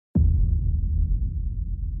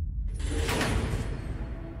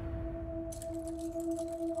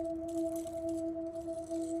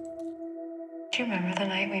you remember the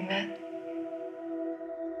night we met?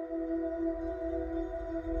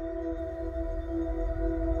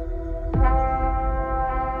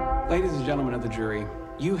 Ladies and gentlemen of the jury,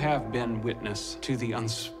 you have been witness to the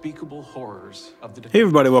unspeakable horrors of the... Hey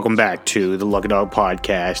everybody, welcome back to the Lucky Dog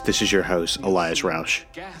Podcast. This is your host, Elias Roush.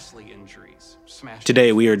 Ghastly injuries,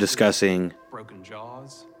 Today we are discussing broken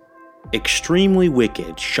jaws, Extremely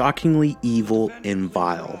Wicked, Shockingly Evil, and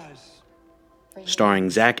Vile, starring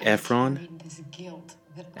Zac Efron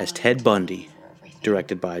as Ted Bundy,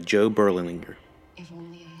 directed by Joe Berlinger.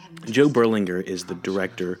 Joe Berlinger is the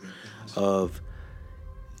director of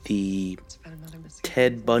the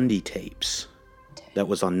Ted Bundy tapes that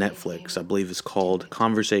was on Netflix. I believe it's called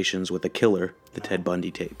Conversations with a Killer, the Ted Bundy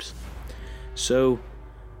tapes. So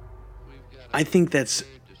I think that's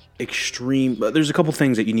extreme, but there's a couple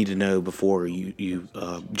things that you need to know before you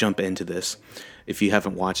jump into this. If you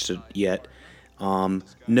haven't watched it yet,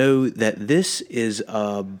 know that this is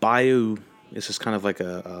this is kind of like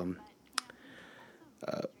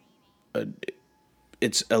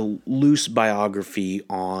it's a loose biography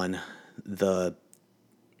on the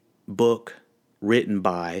book written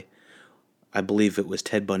by, I believe it was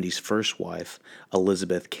Ted Bundy's first wife,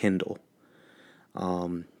 Elizabeth Kendall.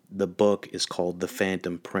 The book is called The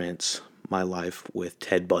Phantom Prince, My Life with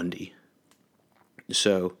Ted Bundy.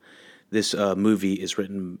 So this movie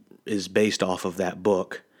is based off of that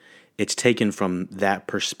book. It's taken from that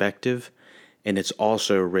perspective, and it's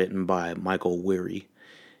also written by Michael Weary,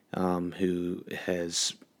 who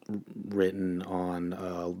has written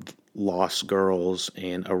on Lost Girls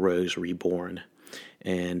and A Rose Reborn.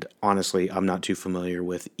 And honestly, I'm not too familiar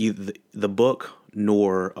with either the book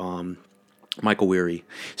nor Michael Weary.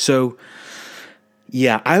 So,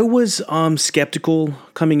 yeah, I was skeptical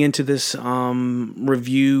coming into this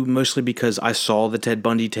review, mostly because I saw the Ted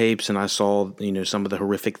Bundy tapes and I saw some of the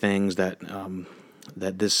horrific things that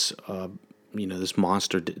that this this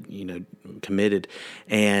monster committed,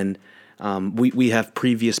 and we have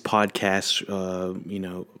previous podcasts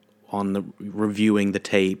on the reviewing the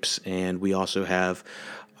tapes, and we also have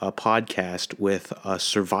a podcast with a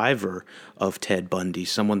survivor of Ted Bundy,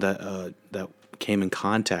 someone that came in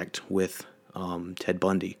contact with Ted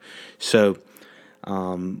Bundy. So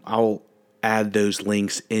I'll add those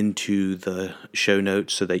links into the show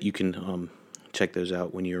notes so that you can check those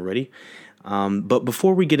out when you're ready. But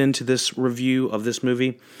before we get into this review of this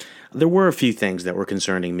movie, there were a few things that were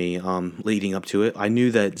concerning me leading up to it. I knew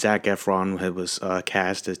that Zac Efron was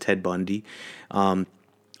cast as Ted Bundy.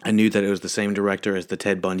 I knew that it was the same director as the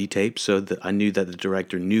Ted Bundy tape, so I knew that the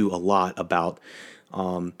director knew a lot about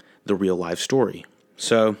the real life story.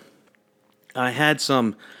 So I had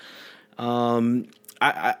some.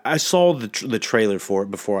 I saw the trailer for it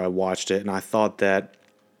before I watched it, and I thought that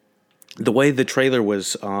the way the trailer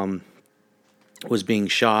was being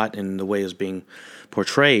shot and the way it was being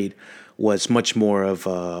portrayed was much more of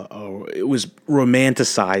it was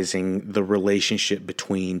romanticizing the relationship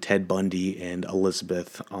between Ted Bundy and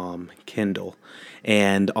Elizabeth Kendall.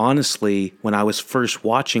 And honestly, when I was first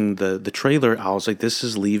watching the trailer, I was like, this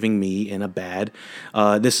is leaving a bad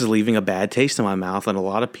taste in my mouth. And a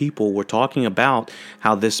lot of people were talking about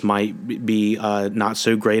how this might be not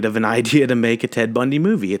so great of an idea to make a Ted Bundy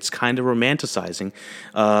movie. It's kind of romanticizing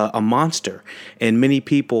a monster. And many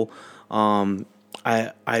people,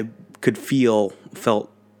 I could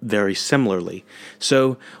felt very similarly.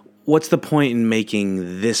 So what's the point in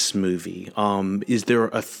making this movie? Is there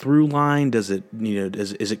a through line? Does it,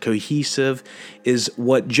 is it cohesive? Is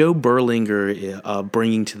what Joe Berlinger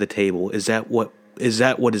bringing to the table, is that what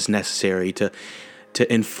is necessary to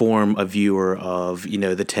inform a viewer of,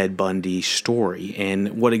 the Ted Bundy story?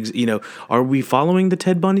 And are we following the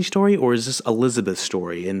Ted Bundy story, or is this Elizabeth's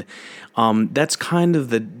story? And that's kind of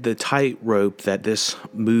the tightrope that this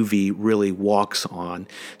movie really walks on.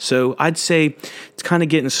 So I'd say it's kind of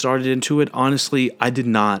getting started into it. Honestly, I did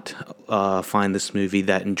not find this movie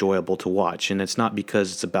that enjoyable to watch, and it's not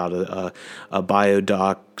because it's about a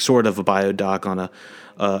biodoc, sort of a biodoc on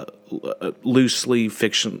a loosely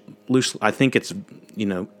fiction. I think it's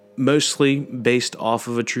mostly based off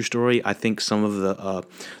of a true story. I think some of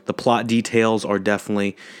the plot details are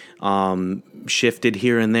definitely shifted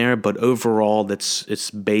here and there, but overall,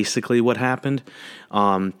 it's basically what happened.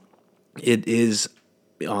 It is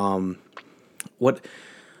what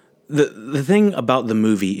the thing about the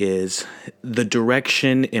movie is the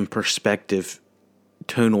direction and perspective,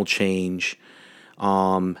 tonal change,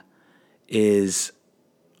 is.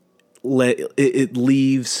 It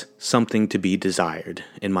leaves something to be desired,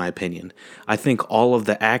 in my opinion. I think all of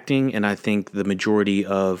the acting, and I think the majority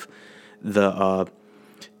of the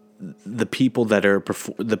the people that are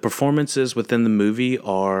the performances within the movie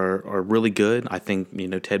are really good. I think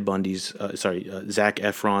Ted Bundy's Zac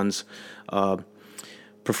Efron's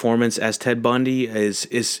performance as Ted Bundy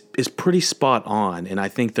is pretty spot on, and I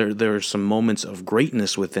think there are some moments of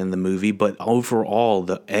greatness within the movie. But overall,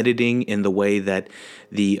 the editing and the way that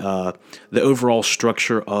the overall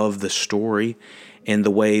structure of the story and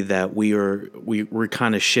the way that we're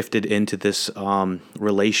kind of shifted into this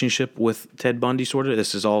relationship with Ted Bundy, sort of.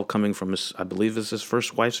 This is all coming from I believe this is his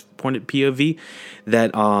first wife's point of POV.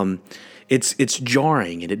 That it's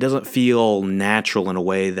jarring and it doesn't feel natural in a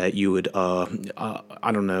way that you would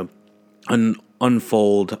I don't know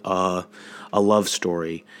unfold a love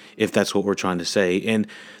story, if that's what we're trying to say. And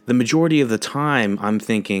the majority of the time, I'm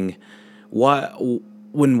thinking, what?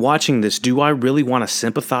 When watching this, do I really want to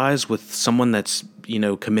sympathize with someone that's,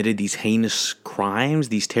 committed these heinous crimes,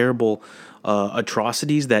 these terrible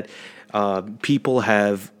atrocities that people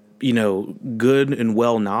have, good and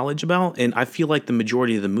well knowledge about? And I feel like the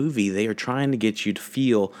majority of the movie, they are trying to get you to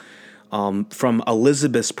feel, from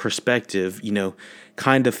Elizabeth's perspective,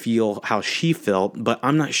 kind of feel how she felt, but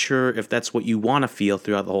I'm not sure if that's what you want to feel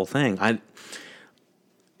throughout the whole thing.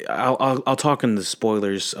 I'll talk in the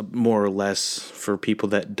spoilers more or less for people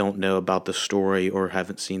that don't know about the story or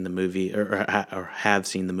haven't seen the movie or have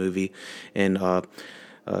seen the movie, and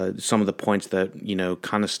some of the points that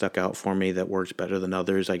kind of stuck out for me that works better than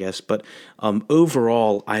others, I guess. But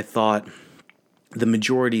overall, I thought the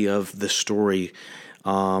majority of the story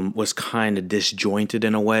was kind of disjointed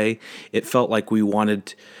in a way. It felt like we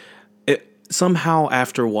wanted. Somehow,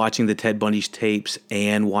 after watching the Ted Bundy tapes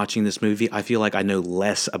and watching this movie, I feel like I know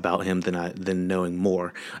less about him than knowing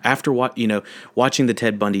more. After watching the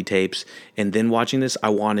Ted Bundy tapes and then watching this, I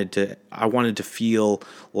wanted to feel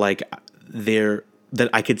like that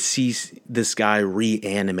I could see this guy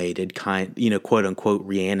reanimated, quote unquote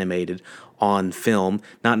reanimated on film.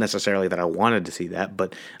 Not necessarily that I wanted to see that,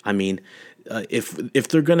 but I mean, if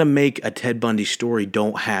they're gonna make a Ted Bundy story,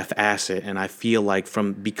 don't half-ass it. And I feel like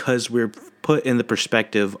because we're put in the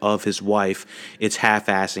perspective of his wife, it's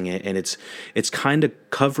half-assing it, and it's kind of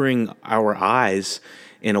covering our eyes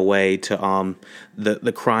in a way to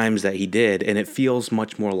the crimes that he did, and it feels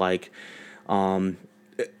much more like when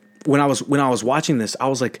I was watching this, I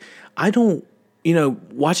was like, I don't,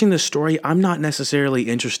 watching this story, I'm not necessarily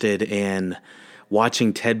interested in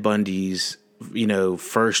watching Ted Bundy's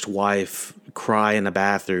first wife cry in a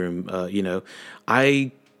bathroom.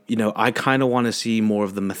 I kind of want to see more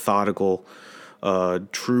of the methodical,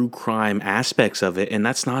 true crime aspects of it, and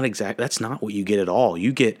that's not what you get at all.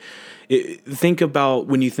 You get, think about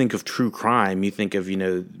when you think of true crime, you think of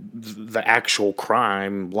the actual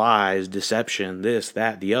crime, lies, deception, this,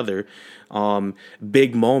 that, the other,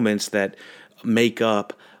 big moments that make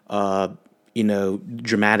up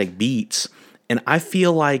dramatic beats. And I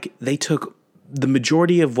feel like they took the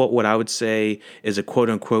majority of what I would say is a quote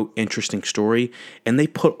unquote interesting story, and they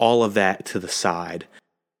put all of that to the side.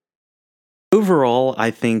 Overall,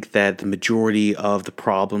 I think that the majority of the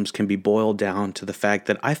problems can be boiled down to the fact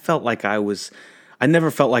that I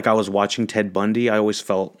never felt like I was watching Ted Bundy. I always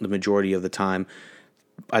felt the majority of the time,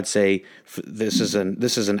 I'd say this is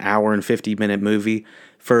an hour and 50-minute movie.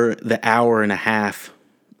 For the hour and a half,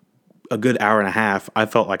 a good hour and a half, I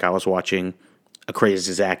felt like I was watching a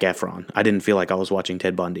crazy Zac Efron. I didn't feel like I was watching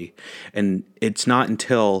Ted Bundy. And it's not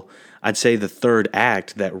until, I'd say, the third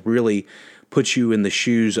act that really puts you in the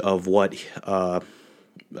shoes of what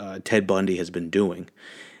Ted Bundy has been doing.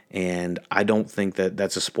 And I don't think that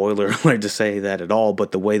that's a spoiler alert to say that at all,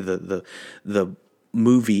 but the way the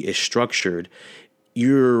movie is structured,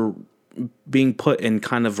 you're being put in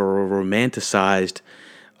kind of a romanticized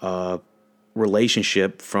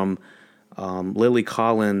relationship from Lily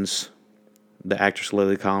Collins, the actress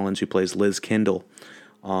Lily Collins, who plays Liz Kendall.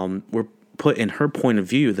 We're put in her point of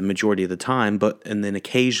view the majority of the time, and then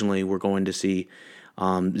occasionally we're going to see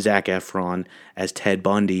Zac Efron as Ted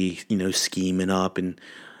Bundy, scheming up and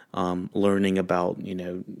learning about,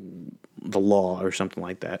 the law or something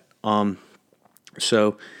like that.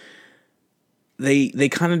 So they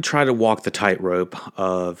kind of try to walk the tightrope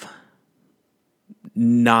of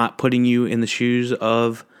not putting you in the shoes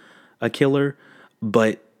of a killer,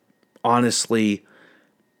 but honestly,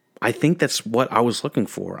 I think that's what I was looking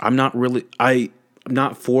for. I'm not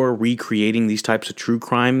for recreating these types of true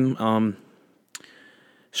crime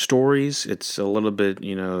stories. It's a little bit,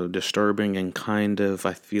 disturbing and kind of,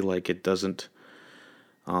 I feel like it doesn't,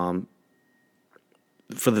 for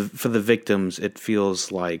the victims, it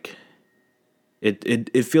feels like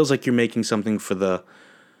it feels like you're making something for the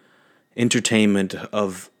entertainment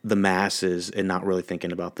of the masses and not really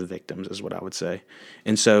thinking about the victims is what I would say.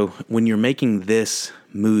 And so when you're making this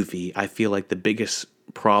movie, I feel like the biggest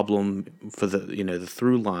problem for the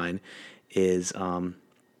through line is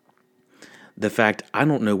the fact I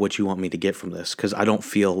don't know what you want me to get from this, because I don't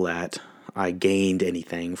feel that I gained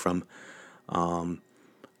anything from a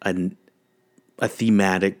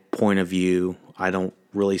thematic point of view. I don't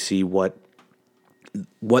really see what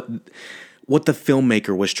the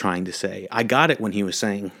filmmaker was trying to say. I got it when he was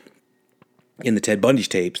saying in the Ted Bundy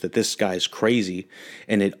tapes that this guy's crazy,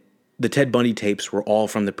 and the Ted Bundy tapes were all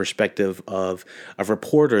from the perspective of a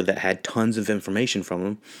reporter that had tons of information from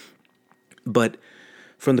him. But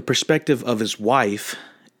from the perspective of his wife,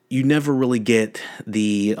 you never really get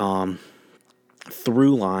the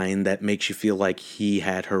through line that makes you feel like he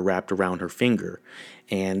had her wrapped around her finger.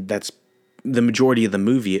 And that's the majority of the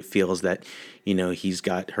movie. It feels that, he's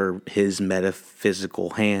got his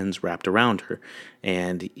metaphysical hands wrapped around her,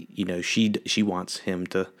 and, she wants him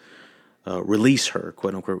to release her,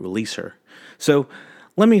 quote unquote, release her. So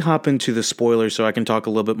let me hop into the spoilers so I can talk a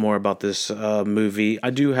little bit more about this movie. I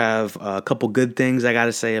do have a couple good things I got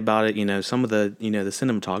to say about it. Some of the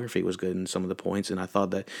cinematography was good in some of the points, and I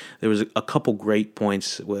thought that there was a couple great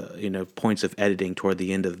points, points of editing toward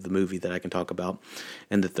the end of the movie that I can talk about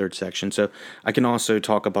in the third section. So I can also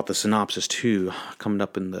talk about the synopsis too, coming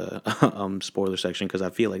up in the spoiler section, because I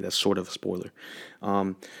feel like that's sort of a spoiler.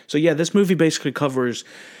 So yeah, this movie basically covers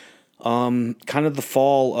kind of the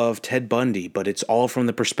fall of Ted Bundy, but it's all from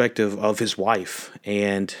the perspective of his wife.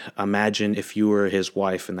 And imagine if you were his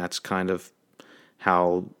wife, and that's kind of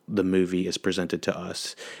how the movie is presented to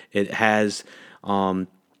us. It has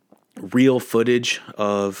real footage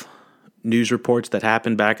of news reports that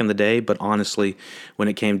happened back in the day, but honestly, when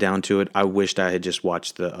it came down to it, I wished I had just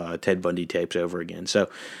watched the Ted Bundy tapes over again. So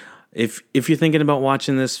if you're thinking about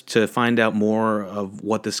watching this to find out more of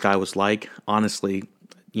what this guy was like, honestly,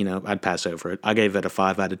 I'd pass over it. I gave it a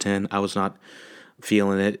 5 out of 10. I was not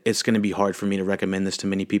feeling it. It's going to be hard for me to recommend this to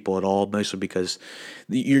many people at all, mostly because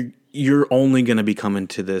you're only going to be coming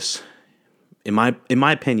to this, in my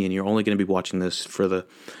opinion, you're only going to be watching this for the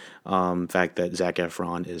fact that Zac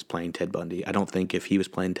Efron is playing Ted Bundy. I don't think if he was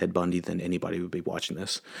playing Ted Bundy, then anybody would be watching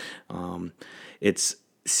this. It's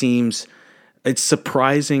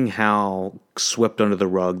surprising how swept under the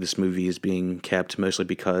rug this movie is being kept, mostly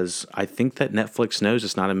because I think that Netflix knows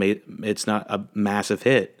it's not a massive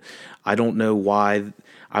hit. I don't know why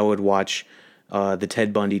I would watch the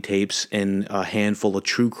Ted Bundy tapes and a handful of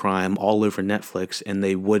true crime all over Netflix, and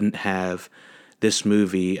they wouldn't have this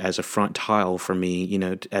movie as a front tile for me,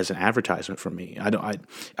 as an advertisement for me.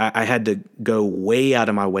 I had to go way out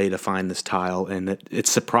of my way to find this tile, and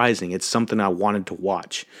it's surprising. It's something I wanted to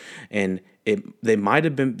watch, and they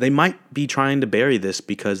might be trying to bury this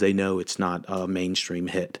because they know it's not a mainstream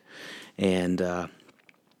hit, and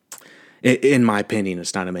in my opinion,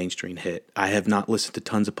 it's not a mainstream hit. I have not listened to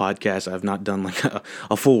tons of podcasts. I have not done like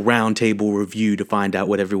a full roundtable review to find out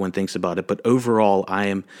what everyone thinks about it. But overall, I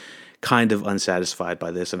am kind of unsatisfied by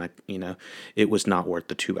this, and it was not worth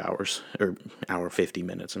the 2 hours or hour 50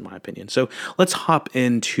 minutes in my opinion. So let's hop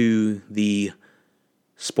into the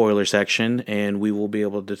spoiler section, and we will be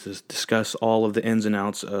able to discuss all of the ins and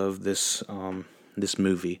outs of this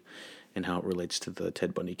movie and how it relates to the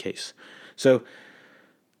Ted Bundy case. So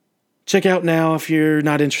check out now if you're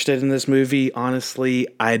not interested in this movie. Honestly,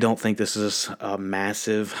 I don't think this is a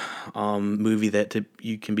massive movie that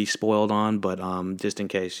you can be spoiled on, but just in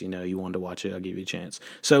case you wanted to watch it, I'll give you a chance.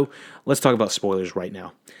 So let's talk about spoilers right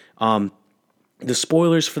now. The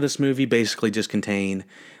spoilers for this movie basically just contain,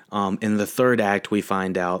 in the third act, we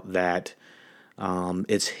find out that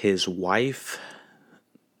it's his wife,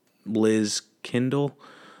 Liz Kendall,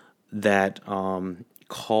 that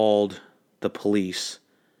called the police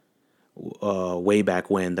way back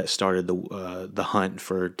when, that started the hunt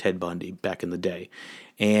for Ted Bundy back in the day.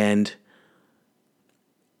 And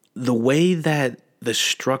the way that the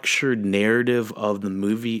structured narrative of the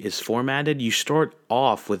movie is formatted, you start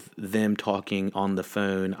off with them talking on the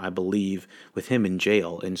phone, I believe, with him in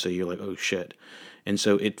jail. And so you're like, oh shit. And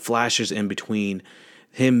so it flashes in between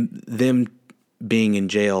them being in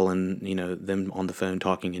jail and, them on the phone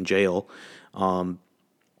talking in jail,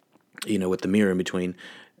 with the mirror in between.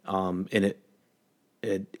 And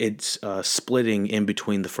it's splitting in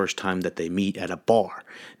between the first time that they meet at a bar.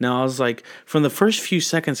 Now, I was like, from the first few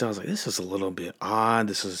seconds, I was like, this is a little bit odd.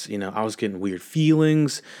 This is, I was getting weird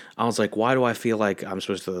feelings. I was like, why do I feel like I'm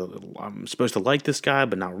supposed to like this guy,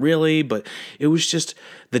 but not really? But it was just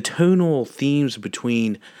the tonal themes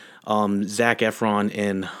between Zac Efron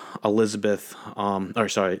and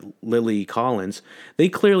Lily Collins, they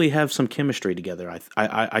clearly have some chemistry together.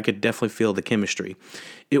 I could definitely feel the chemistry.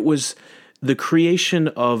 It was the creation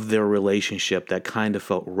of their relationship that kind of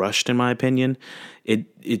felt rushed, in my opinion.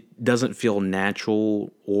 It doesn't feel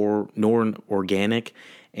natural nor organic,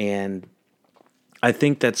 and I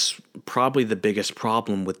think that's probably the biggest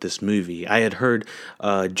problem with this movie. I had heard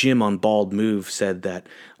Jim on Bald Move said that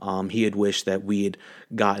he had wished that we had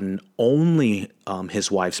gotten only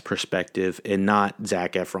his wife's perspective and not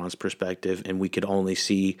Zac Efron's perspective, and we could only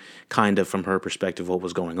see kind of from her perspective what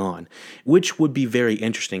was going on, which would be very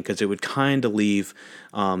interesting because it would kind of leave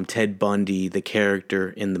Ted Bundy, the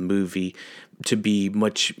character in the movie, to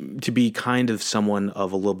be kind of someone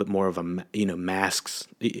of a little bit more of a, masks.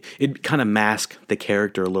 It kind of mask the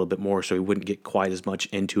character a little bit more so he wouldn't get quite as much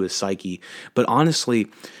into his psyche. But honestly,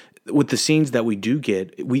 with the scenes that we do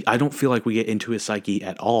get, I don't feel like we get into his psyche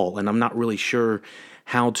at all, and I'm not really sure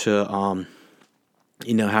how to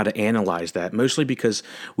how to analyze that, mostly because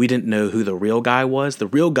we didn't know who the real guy was. The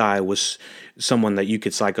real guy was someone that you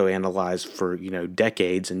could psychoanalyze for,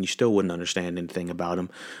 decades, and you still wouldn't understand anything about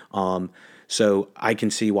him. So I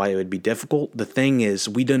can see why it would be difficult. The thing is,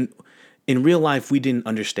 in real life, we didn't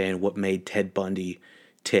understand what made Ted Bundy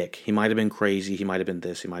tick. He might have been crazy. He might have been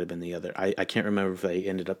this. He might have been the other. I can't remember if they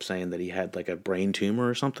ended up saying that he had like a brain tumor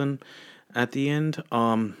or something at the end.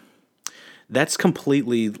 That's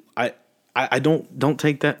completely, I don't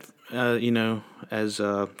take that, as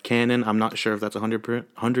canon. I'm not sure if that's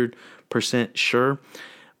 100% sure,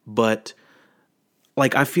 but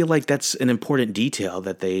like, I feel like that's an important detail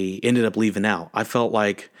that they ended up leaving out. I felt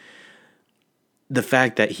like the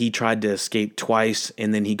fact that he tried to escape twice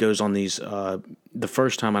and then he goes on these, the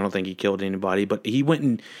first time I don't think he killed anybody, but he went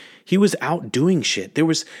and he was out doing shit. There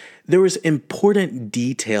was important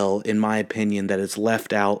detail, in my opinion, that is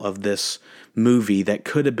left out of this movie that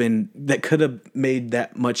could have made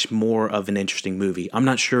that much more of an interesting movie. I'm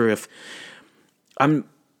not sure. It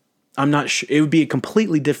would be a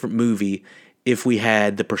completely different movie if we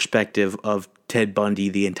had the perspective of Ted Bundy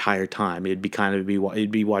the entire time. It'd be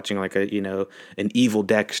watching like an evil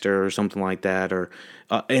Dexter or something like that, or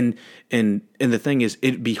and the thing is,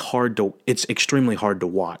 it's extremely hard to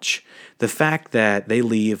watch. The fact that they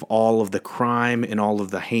leave all of the crime and all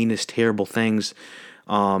of the heinous, terrible things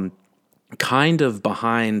kind of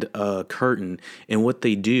behind a curtain, and what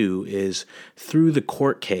they do is through the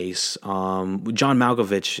court case. John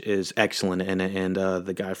Malkovich is excellent in it, and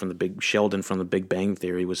the guy from Sheldon from The Big Bang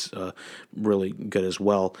Theory was really good as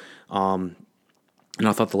well. And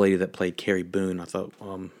I thought the lady that played Carrie Boone,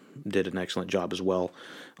 did an excellent job as well.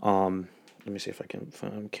 Let me see if I can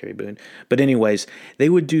find Carrie Boone. But anyways, they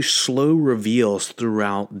would do slow reveals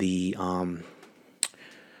throughout the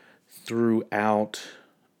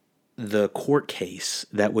court case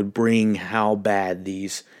that would bring how bad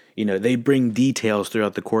these, they bring details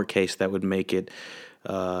throughout the court case that would make it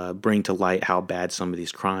bring to light how bad some of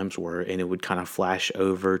these crimes were, and it would kind of flash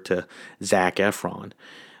over to Zac Efron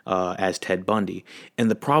as Ted Bundy. And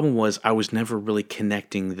the problem was I was never really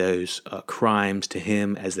connecting those crimes to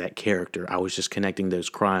him as that character. I was just connecting those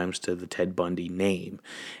crimes to the Ted Bundy name,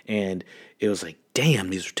 and it was like, damn,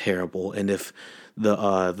 these are terrible. And if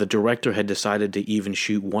the director had decided to even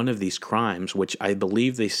shoot one of these crimes, which I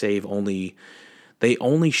believe they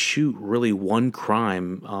only shoot really one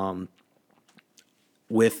crime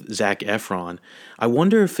with Zac Efron. I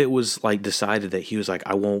wonder if it was like decided that he was like,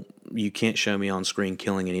 you can't show me on screen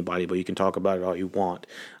killing anybody, but you can talk about it all you want.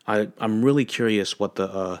 I'm really curious what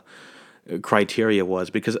the criteria was,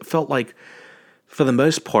 because it felt like, for the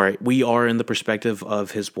most part, we are in the perspective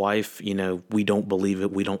of his wife. We don't believe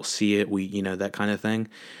it. We don't see it. That kind of thing.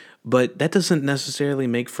 But that doesn't necessarily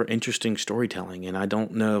make for interesting storytelling. And I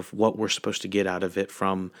don't know if what we're supposed to get out of it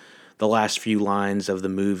from the last few lines of the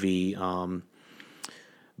movie,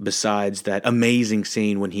 besides that amazing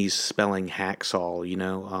scene when he's spelling hacksaw,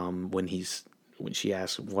 when she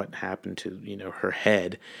asks what happened to, her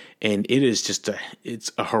head. And it is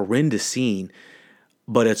it's a horrendous scene,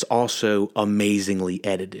 but it's also amazingly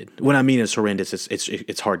edited. When I mean it's horrendous,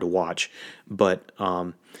 it's hard to watch. But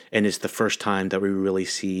and it's the first time that we really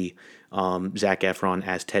see Zac Efron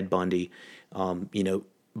as Ted Bundy,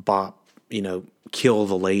 kill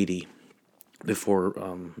the lady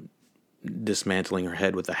before dismantling her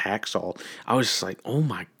head with a hacksaw. I was just like, oh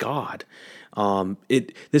my God.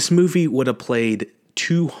 This movie would have played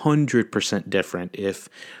 200% different if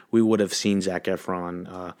we would have seen Zac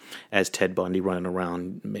Efron as Ted Bundy running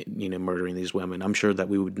around, murdering these women. I'm sure that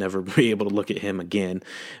we would never be able to look at him again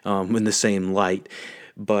in the same light.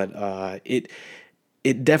 But it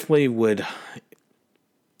definitely would.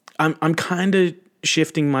 I'm kind of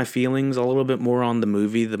shifting my feelings a little bit more on the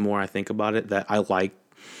movie the more I think about it. That I like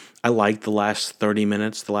the last 30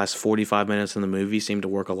 minutes, the last 45 minutes in the movie seemed to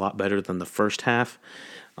work a lot better than the first half.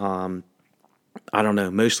 I don't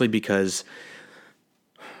know, mostly because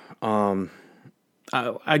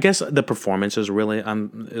I guess the performance is really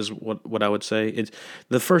is what I would say. It's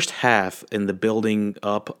the first half and the building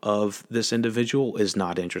up of this individual is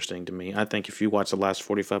not interesting to me. I think if you watch the last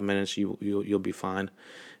 45 minutes, you'll be fine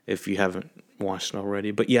if you haven't watched it already.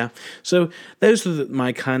 But yeah, so those are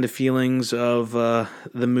my kind of feelings of the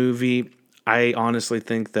movie. I honestly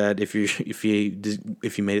think that if you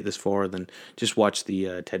made it this far, then just watch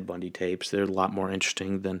the Ted Bundy tapes. They're a lot more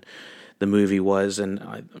interesting than the movie was, and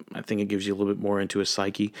I think it gives you a little bit more into his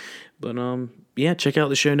psyche. But yeah, check out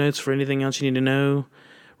the show notes for anything else you need to know.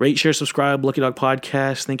 Rate, share, subscribe, Lucky Dog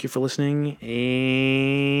Podcast. Thank you for listening,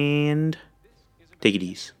 and take it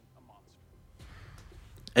easy.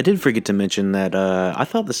 I did forget to mention that I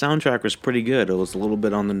thought the soundtrack was pretty good. It was a little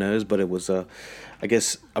bit on the nose, but it was, I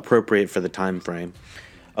guess, appropriate for the time frame.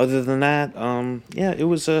 Other than that, yeah, it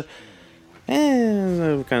was a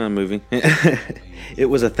kind of movie. It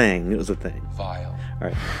was a thing. It was a thing. Vile. All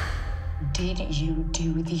right. Did you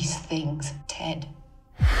do these things, Ted?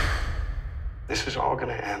 This is all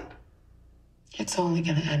gonna end. It's only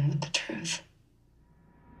gonna end with the truth.